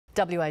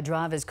WA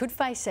drivers could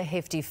face a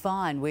hefty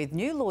fine with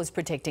new laws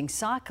protecting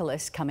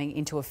cyclists coming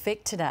into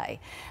effect today.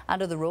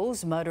 Under the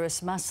rules,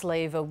 motorists must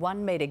leave a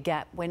 1 metre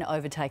gap when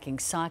overtaking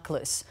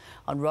cyclists.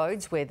 On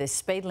roads where the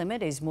speed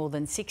limit is more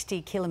than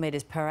 60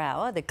 kilometres per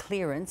hour, the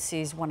clearance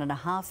is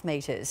 1.5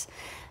 metres.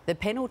 The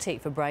penalty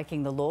for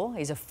breaking the law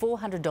is a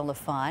 $400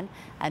 fine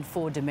and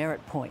 4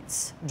 demerit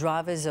points.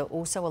 Drivers are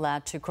also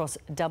allowed to cross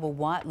double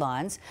white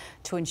lines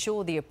to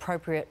ensure the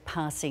appropriate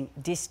passing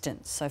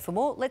distance. So for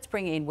more, let's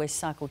bring in West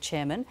Cycle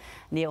Chairman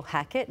Neil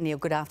Hackett. Neil,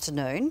 good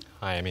afternoon.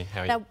 Hi Amy,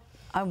 how are you? Now,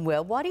 I'm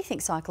well. Why do you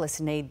think cyclists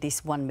need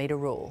this 1 metre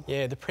rule?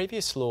 Yeah, the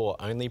previous law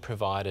only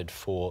provided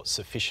for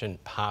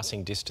sufficient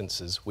passing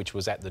distances, which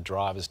was at the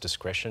driver's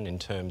discretion in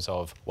terms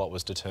of what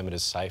was determined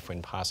as safe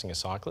when passing a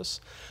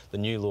cyclist. The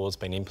new law's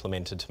been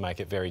implemented to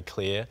make it very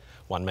clear: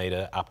 1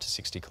 metre up to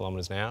 60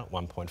 kilometres an hour,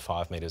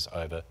 1.5 metres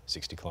over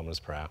 60 kilometres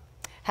per hour.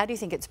 How do you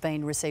think it's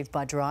been received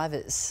by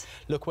drivers?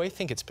 Look, we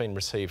think it's been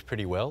received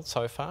pretty well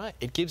so far.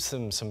 It gives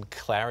them some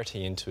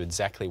clarity into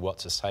exactly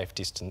what's a safe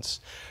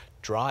distance.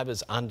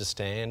 Drivers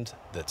understand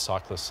that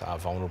cyclists are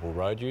vulnerable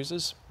road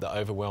users. The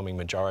overwhelming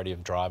majority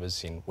of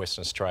drivers in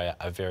Western Australia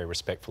are very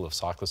respectful of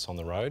cyclists on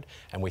the road,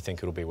 and we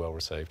think it'll be well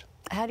received.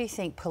 How do you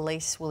think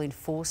police will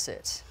enforce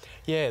it?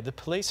 Yeah, the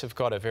police have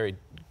got a very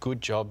good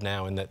job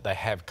now in that they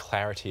have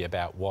clarity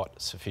about what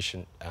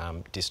sufficient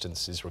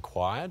distance is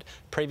required.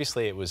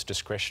 Previously it was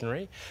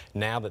discretionary.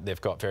 Now that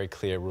they've got very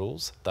clear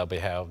rules, they'll be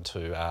able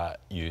to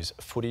use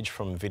footage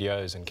from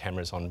videos and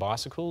cameras on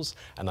bicycles,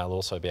 and they'll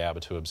also be able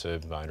to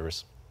observe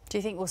motorists. Do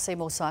you think we'll see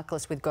more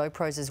cyclists with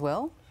GoPros as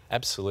well?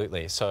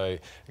 Absolutely. So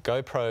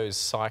GoPros,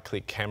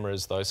 cyclic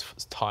cameras, those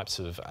types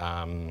of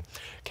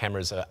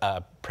cameras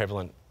are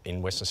prevalent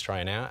in Western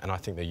Australia now, and I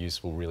think their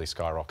use will really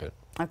skyrocket.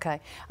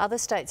 Okay. Other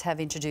states have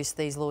introduced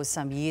these laws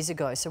some years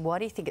ago, so why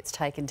do you think it's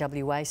taken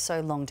WA so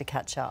long to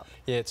catch up?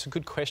 Yeah, it's a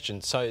good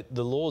question. So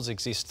the laws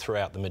exist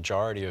throughout the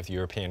majority of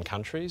European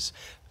countries.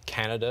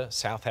 Canada,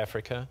 South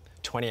Africa,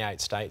 28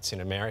 states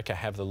in America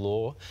have the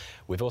law.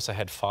 We've also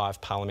had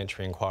 5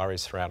 parliamentary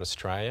inquiries throughout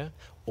Australia.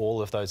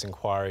 All of those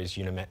inquiries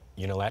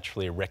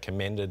unilaterally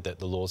recommended that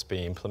the laws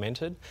be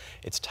implemented.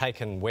 It's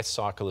taken West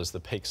Cycle as the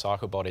peak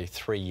cycle body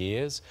 3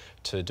 years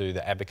to do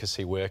the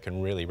advocacy work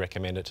and really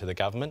recommend it to the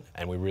government,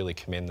 and we really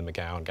commend the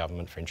McGowan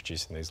government for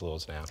introducing these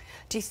laws now.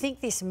 Do you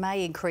think this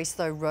may increase,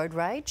 though, road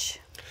rage?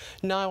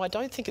 No, I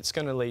don't think it's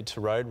going to lead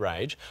to road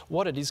rage.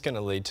 What it is going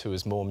to lead to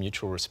is more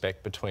mutual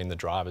respect between the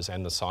drivers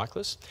and the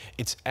cyclists.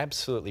 It's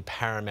absolutely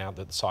paramount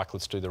that the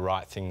cyclists do the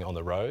right thing on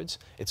the roads.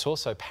 It's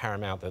also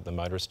paramount that the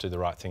motorists do the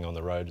right thing on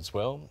the road as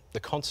well. The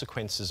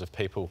consequences of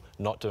people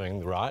not doing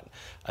the right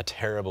are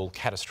terrible,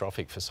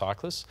 catastrophic for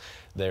cyclists.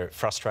 They're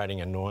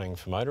frustrating, annoying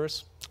for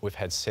motorists. We've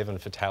had 7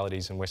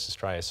 fatalities in West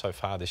Australia so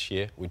far this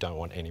year. We don't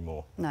want any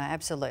more. No,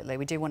 absolutely.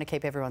 We do want to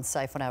keep everyone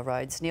safe on our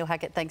roads. Neil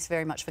Hackett, thanks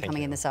very much for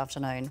coming in this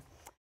afternoon.